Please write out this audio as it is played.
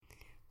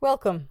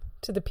Welcome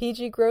to the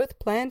PG Growth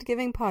Planned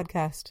Giving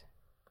Podcast.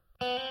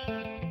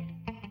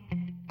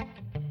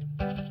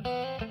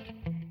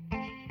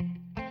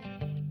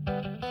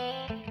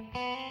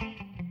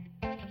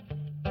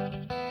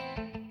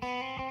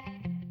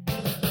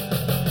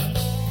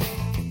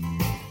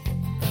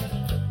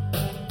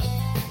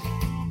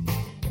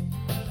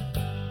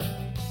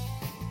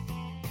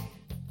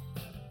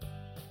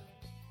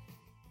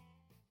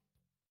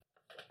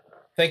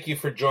 Thank you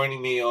for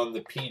joining me on the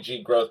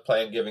PG Growth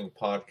Plan Giving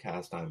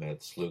Podcast. I'm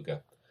Ed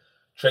Sluga.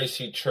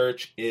 Tracy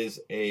Church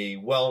is a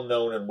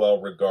well-known and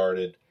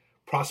well-regarded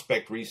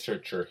prospect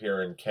researcher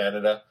here in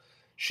Canada.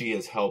 She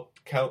has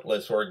helped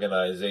countless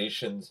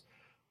organizations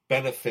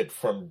benefit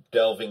from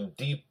delving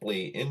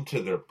deeply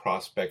into their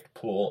prospect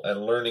pool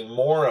and learning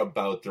more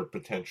about their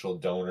potential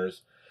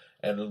donors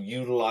and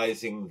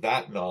utilizing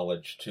that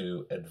knowledge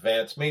to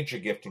advance major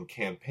gift and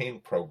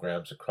campaign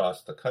programs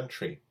across the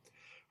country.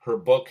 Her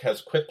book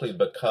has quickly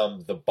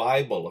become the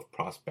Bible of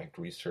prospect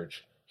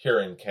research here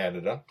in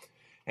Canada.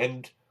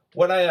 And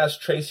what I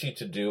asked Tracy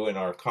to do in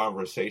our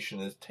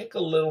conversation is take a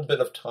little bit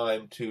of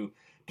time to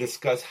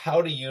discuss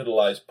how to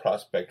utilize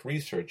prospect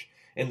research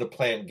in the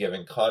plan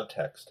giving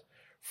context.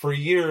 For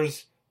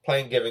years,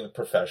 plan giving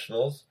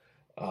professionals,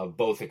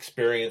 both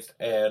experienced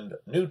and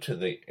new to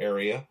the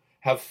area,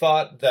 have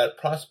thought that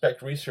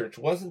prospect research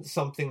wasn't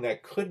something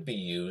that could be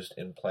used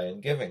in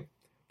plan giving.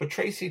 But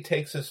Tracy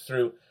takes us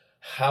through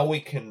how we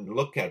can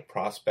look at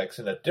prospects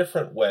in a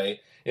different way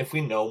if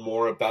we know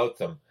more about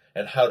them,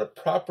 and how to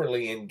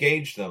properly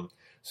engage them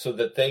so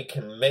that they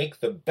can make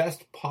the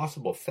best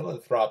possible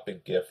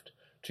philanthropic gift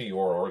to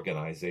your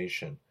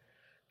organization.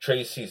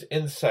 Tracy's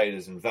insight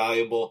is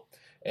invaluable,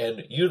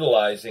 and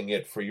utilizing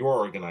it for your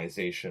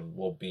organization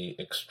will be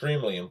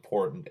extremely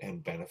important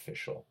and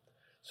beneficial.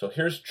 So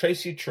here's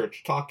Tracy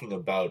Church talking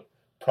about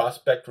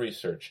prospect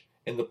research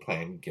in the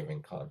plan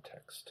giving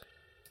context.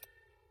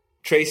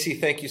 Tracy,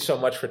 thank you so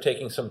much for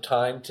taking some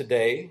time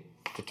today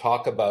to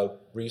talk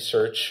about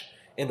research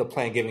in the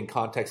plan giving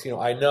context.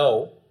 I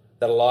know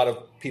that a lot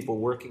of people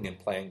working in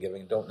plan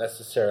giving don't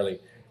necessarily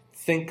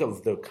think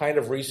of the kind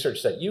of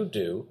research that you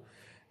do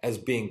as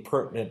being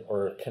pertinent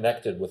or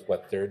connected with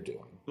what they're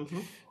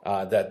doing.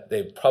 That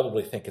they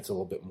probably think it's a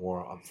little bit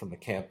more from the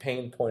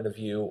campaign point of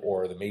view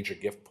or the major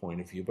gift point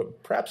of view.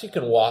 But perhaps you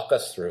can walk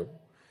us through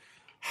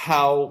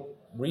how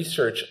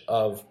research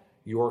of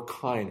your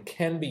kind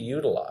can be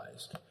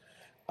utilized,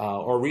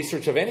 or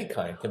research of any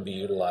kind can be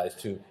utilized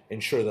to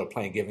ensure that a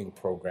plan giving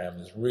program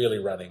is really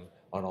running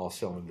on all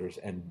cylinders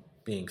and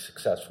being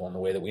successful in the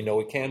way that we know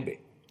it can be.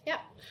 Yeah.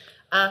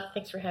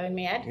 Thanks for having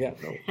me, Ed. Yeah,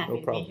 no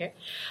problem. Here.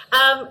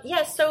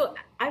 So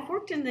I've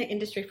worked in the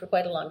industry for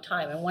quite a long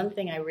time, and one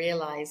thing I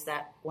realized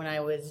that when I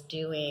was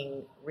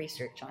doing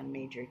research on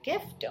major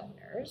gift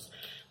donors,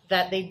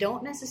 that they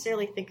don't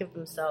necessarily think of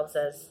themselves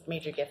as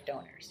major gift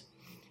donors.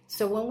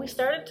 So when we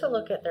started to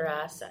look at their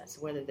assets,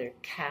 whether they're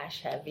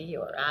cash heavy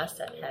or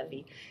asset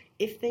heavy,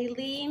 if they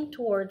lean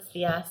towards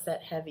the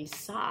asset heavy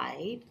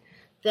side,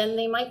 then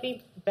they might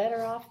be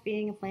better off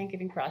being a plan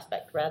giving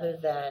prospect rather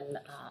than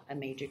a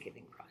major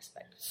giving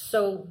prospect.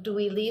 So do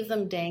we leave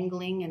them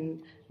dangling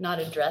and not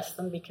address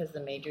them because the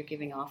major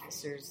giving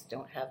officers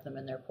don't have them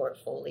in their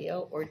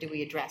portfolio, or do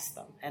we address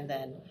them and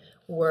then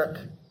work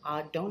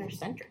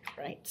donor-centric,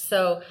 right?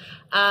 So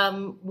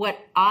what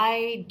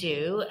I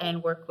do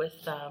and work with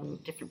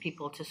different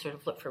people to sort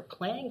of look for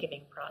plan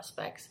giving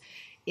prospects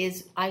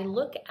is I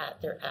look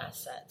at their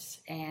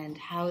assets and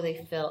how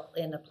they fill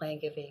in a plan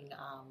giving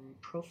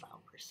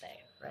profile per se,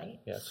 right?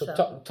 Yeah.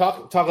 So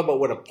talk about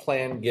what a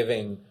plan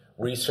giving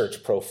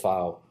research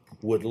profile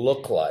would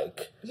look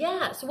like.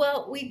 Yes.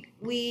 Well,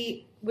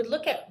 we would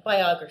look at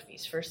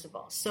biographies first of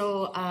all.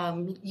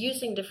 So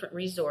using different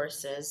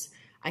resources,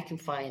 I can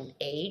find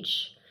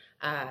age,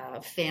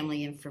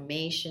 family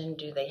information.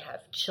 Do they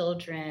have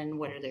children?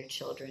 What are their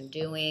children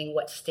doing?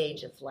 What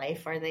stage of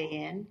life are they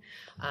in?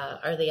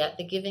 Are they at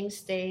the giving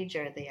stage?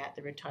 Are they at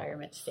the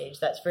retirement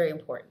stage? That's very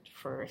important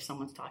for if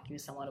someone's talking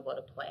to someone about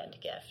a planned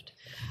gift.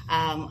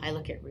 I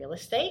look at real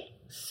estate.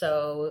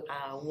 So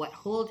what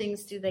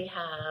holdings do they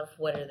have?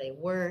 What are they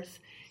worth?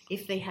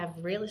 If they have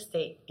real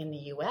estate in the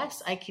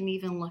U.S., I can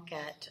even look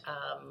at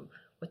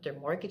what their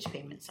mortgage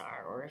payments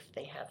are, or if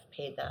they have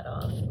paid that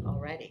off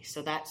already.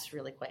 So that's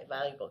really quite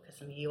valuable because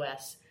in the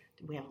U.S.,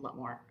 we have a lot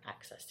more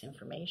access to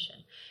information.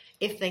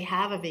 If they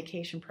have a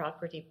vacation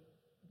property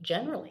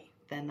generally,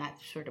 then that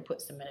sort of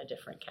puts them in a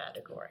different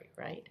category,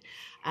 right?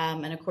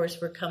 And of course,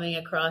 we're coming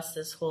across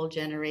this whole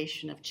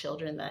generation of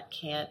children that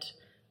can't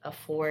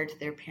afford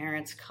their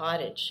parents'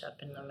 cottage up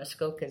in the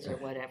Muskokas or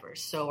whatever.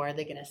 So are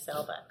they going to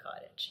sell that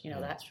cottage?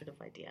 That sort of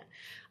idea.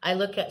 I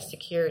look at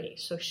security,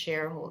 so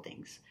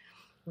shareholdings.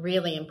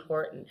 Really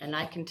important, and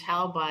I can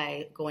tell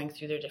by going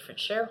through their different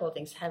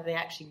shareholdings, have they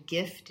actually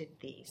gifted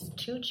these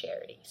to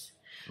charities?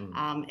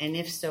 And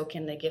if so,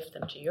 can they gift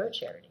them to your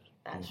charity?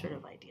 That sort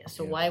of idea.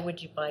 So why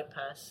would you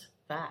bypass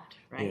that,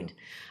 right?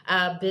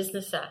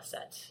 Business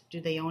assets. Do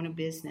they own a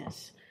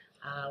business?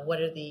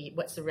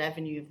 What's the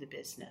revenue of the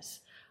business?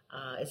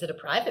 Is it a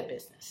private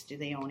business? Do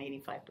they own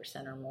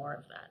 85% or more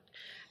of that?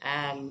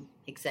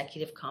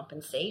 Executive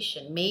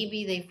compensation.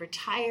 Maybe they've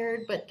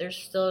retired, but they're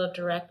still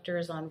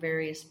directors on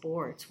various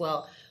boards.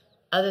 Well,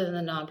 other than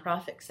the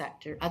nonprofit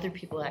sector, other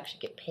people actually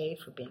get paid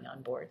for being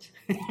on boards,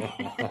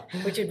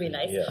 which would be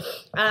nice.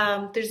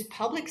 Yeah. There's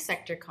public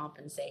sector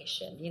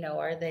compensation.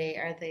 Are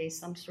they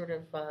some sort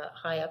of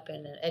high up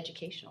in an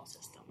educational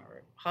system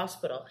or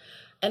hospital?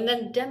 And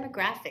then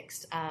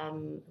demographics.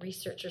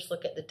 Researchers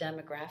look at the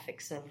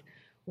demographics of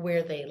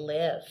where they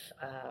live.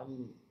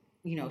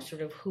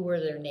 Sort of who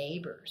are their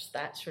neighbors,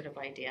 that sort of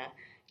idea.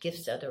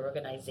 Gifts to other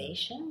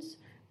organizations.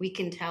 We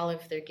can tell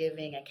if they're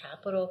giving a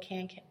capital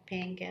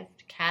campaign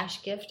gift,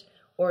 cash gift,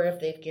 or if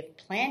they've given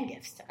plan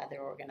gifts to other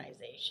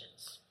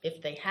organizations.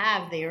 If they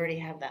have, they already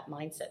have that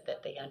mindset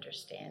that they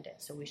understand it.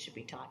 So we should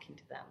be talking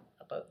to them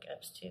about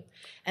gifts too.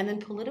 And then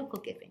political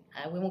giving.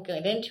 We won't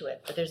get into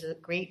it, but there's a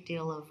great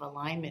deal of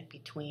alignment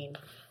between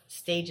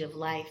stage of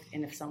life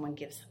and if someone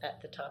gives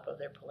at the top of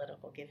their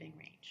political giving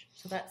range.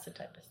 So that's the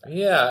type of stuff.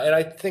 Yeah, and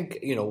I think,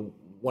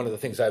 one of the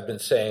things I've been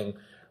saying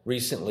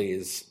recently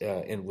is,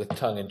 with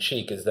tongue in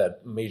cheek, is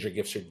that major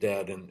gifts are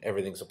dead and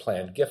everything's a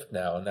planned gift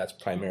now, and that's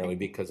primarily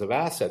because of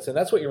assets. And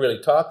that's what you're really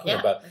talking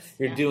about.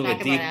 You're doing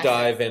a deep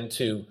dive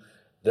into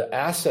the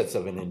assets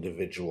of an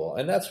individual,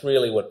 and that's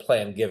really what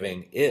planned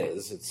giving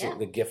is. It's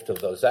the gift of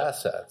those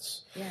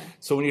assets. Yeah.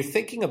 So when you're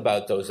thinking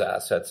about those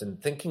assets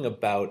and thinking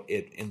about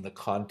it in the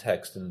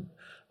context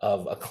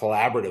of a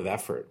collaborative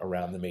effort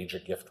around the major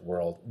gift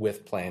world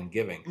with planned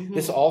giving,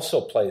 this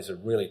also plays a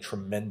really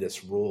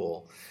tremendous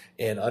role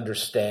in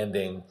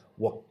understanding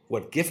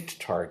what gift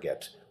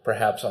target,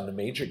 perhaps on the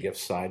major gift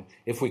side,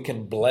 if we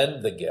can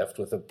blend the gift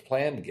with a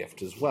planned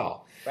gift as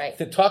well. Right.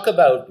 To talk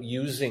about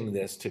using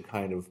this to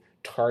kind of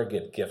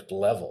target gift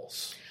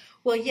levels.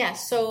 Well,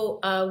 yes. So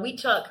we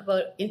talk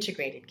about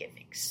integrated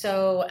giving.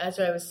 So as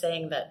I was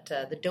saying, that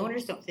the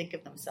donors don't think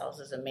of themselves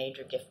as a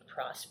major gift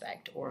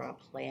prospect or a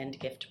planned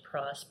gift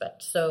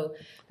prospect. So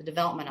the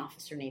development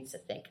officer needs to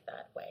think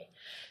that way.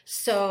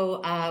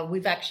 So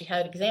we've actually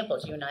had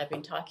examples. You and I have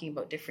been talking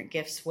about different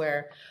gifts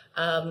where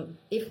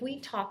if we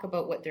talk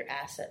about what their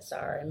assets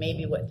are and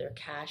maybe what their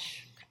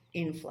cash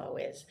inflow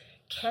is,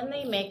 can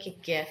they make a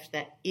gift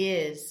that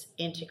is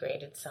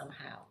integrated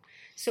somehow?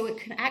 So it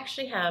can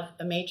actually have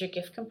a major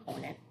gift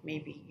component,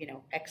 maybe,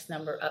 X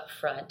number up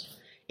front.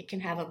 It can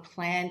have a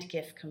planned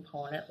gift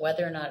component,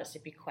 whether or not it's a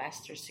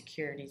bequest or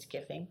securities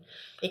giving.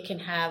 It can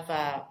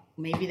have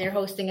maybe they're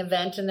hosting an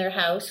event in their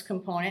house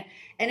component,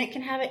 and it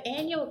can have an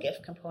annual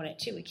gift component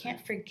too. We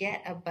can't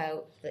forget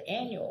about the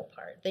annual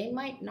part. They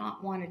might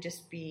not want to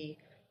just be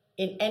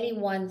in any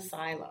one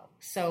silo.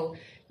 So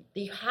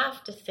you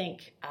have to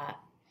think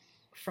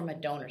from a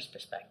donor's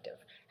perspective.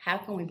 How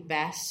can we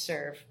best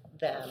serve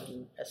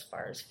them as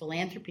far as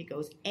philanthropy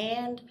goes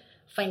and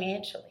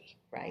financially,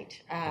 right?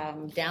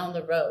 Down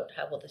the road,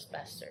 how will this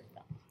best serve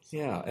them?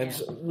 Yeah, and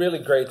it's really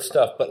great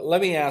stuff. But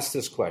let me ask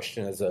this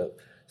question as a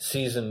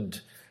seasoned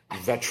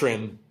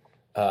veteran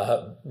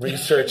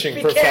researching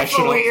Be professional.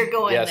 Careful where you're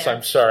going yes, there.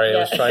 I'm sorry.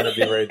 I was trying to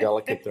be very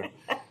delicate there.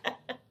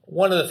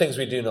 One of the things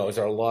we do know is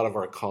there are a lot of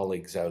our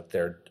colleagues out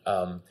there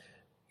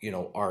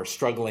are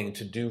struggling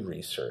to do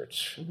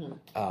research,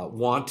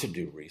 want to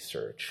do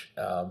research,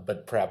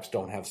 but perhaps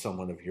don't have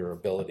someone of your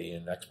ability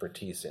and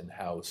expertise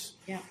in-house.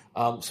 Yeah.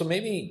 So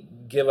maybe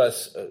give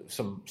us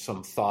some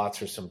thoughts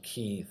or some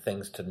key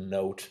things to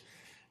note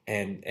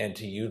and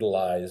to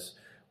utilize.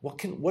 What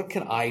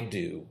can I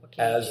do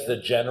as the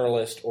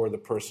generalist or the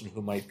person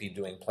who might be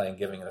doing planned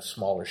giving in a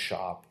smaller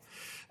shop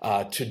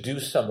to do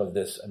some of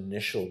this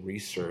initial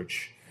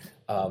research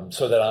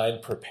so that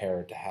I'm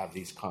prepared to have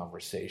these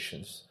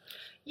conversations?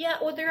 Yeah,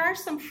 well, there are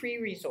some free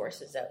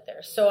resources out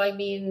there. So,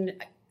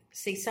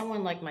 say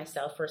someone like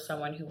myself or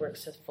someone who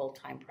works with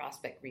full-time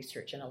prospect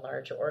research in a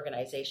larger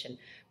organization,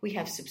 we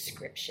have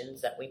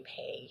subscriptions that we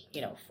pay,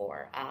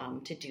 for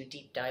to do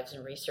deep dives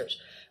and research.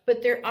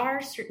 But there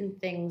are certain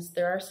things,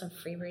 there are some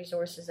free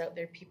resources out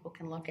there people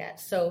can look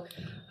at. So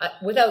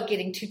without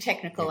getting too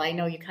technical, I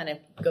know you kind of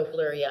go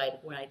blurry-eyed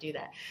when I do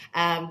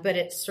that. But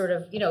it's sort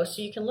of,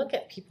 so you can look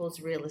at people's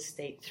real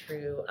estate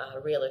through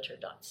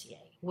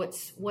realtor.ca.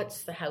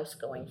 What's the house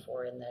going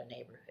for in their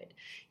neighborhood?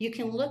 You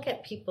can look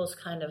at people's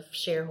kind of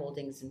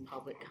shareholdings in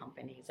public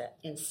companies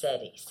in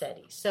SETI.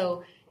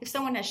 So if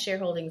someone has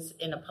shareholdings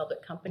in a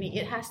public company,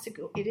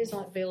 it is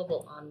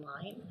available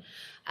online.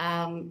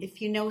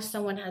 If you know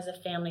someone has a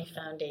family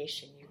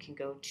foundation, you can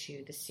go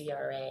to the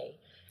CRA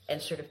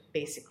and sort of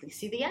basically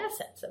see the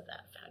assets of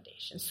that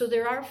foundation. So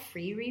there are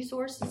free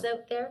resources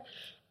out there.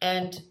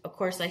 And, of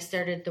course, I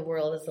started the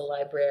world as a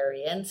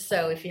librarian.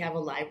 So if you have a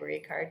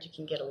library card, you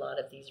can get a lot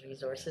of these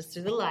resources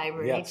through the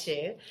library,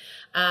 too.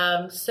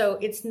 So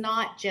it's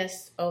not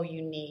just,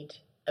 you need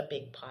a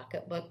big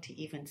pocketbook to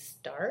even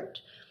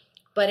start.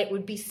 But it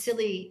would be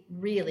silly,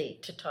 really,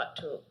 to talk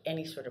to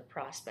any sort of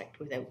prospect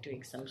without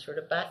doing some sort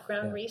of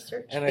background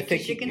research. And because I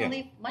think you're going to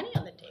leave money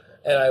on the table.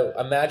 And I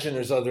imagine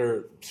there's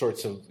other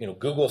sorts of,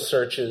 Google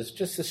searches.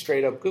 Just a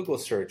straight up Google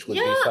search would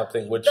be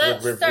something which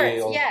would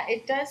reveal.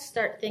 It does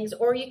start things.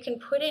 Or you can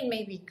put in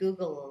maybe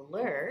Google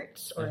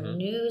alerts or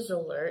news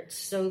alerts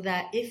so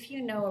that if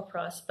you know a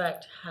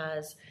prospect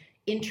has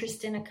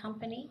interest in a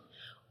company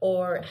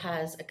or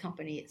has a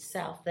company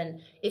itself,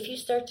 then if you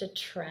start to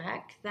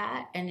track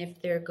that, and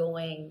if they're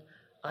going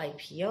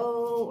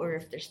IPO or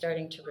if they're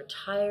starting to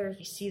retire, if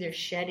you see they're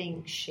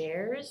shedding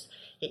shares,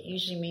 it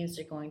usually means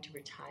they're going to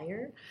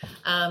retire.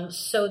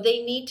 So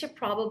they need to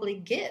probably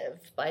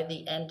give by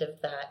the end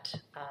of that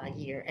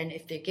year. And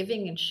if they're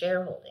giving in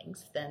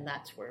shareholdings, then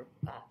that's where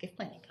gift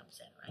planning comes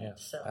in, right? Yeah,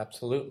 so,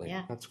 absolutely.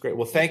 Yeah. That's great.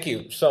 Well, thank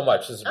you so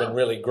much. This has been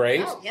really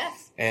great. Oh,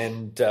 yes.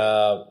 And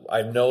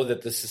I know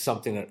that this is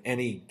something that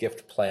any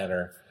gift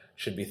planner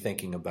should be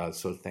thinking about.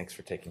 So thanks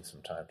for taking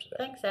some time today.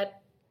 Thanks, Ed.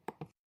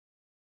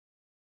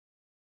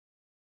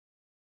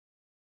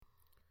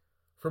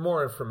 For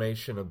more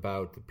information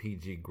about the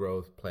PG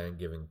Growth Plan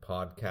Giving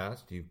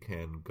podcast, you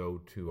can go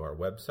to our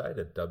website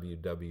at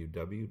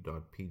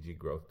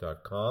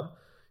www.pggrowth.com.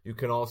 You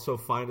can also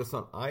find us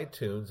on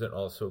iTunes and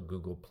also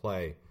Google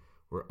Play.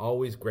 We're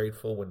always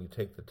grateful when you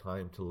take the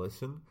time to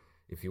listen.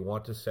 If you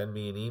want to send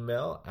me an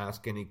email,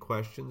 ask any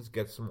questions,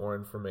 get some more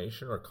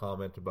information, or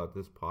comment about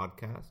this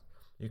podcast,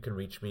 you can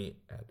reach me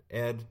at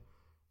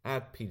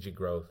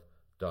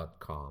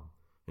ed@pggrowth.com.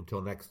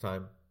 Until next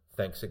time,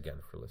 thanks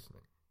again for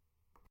listening.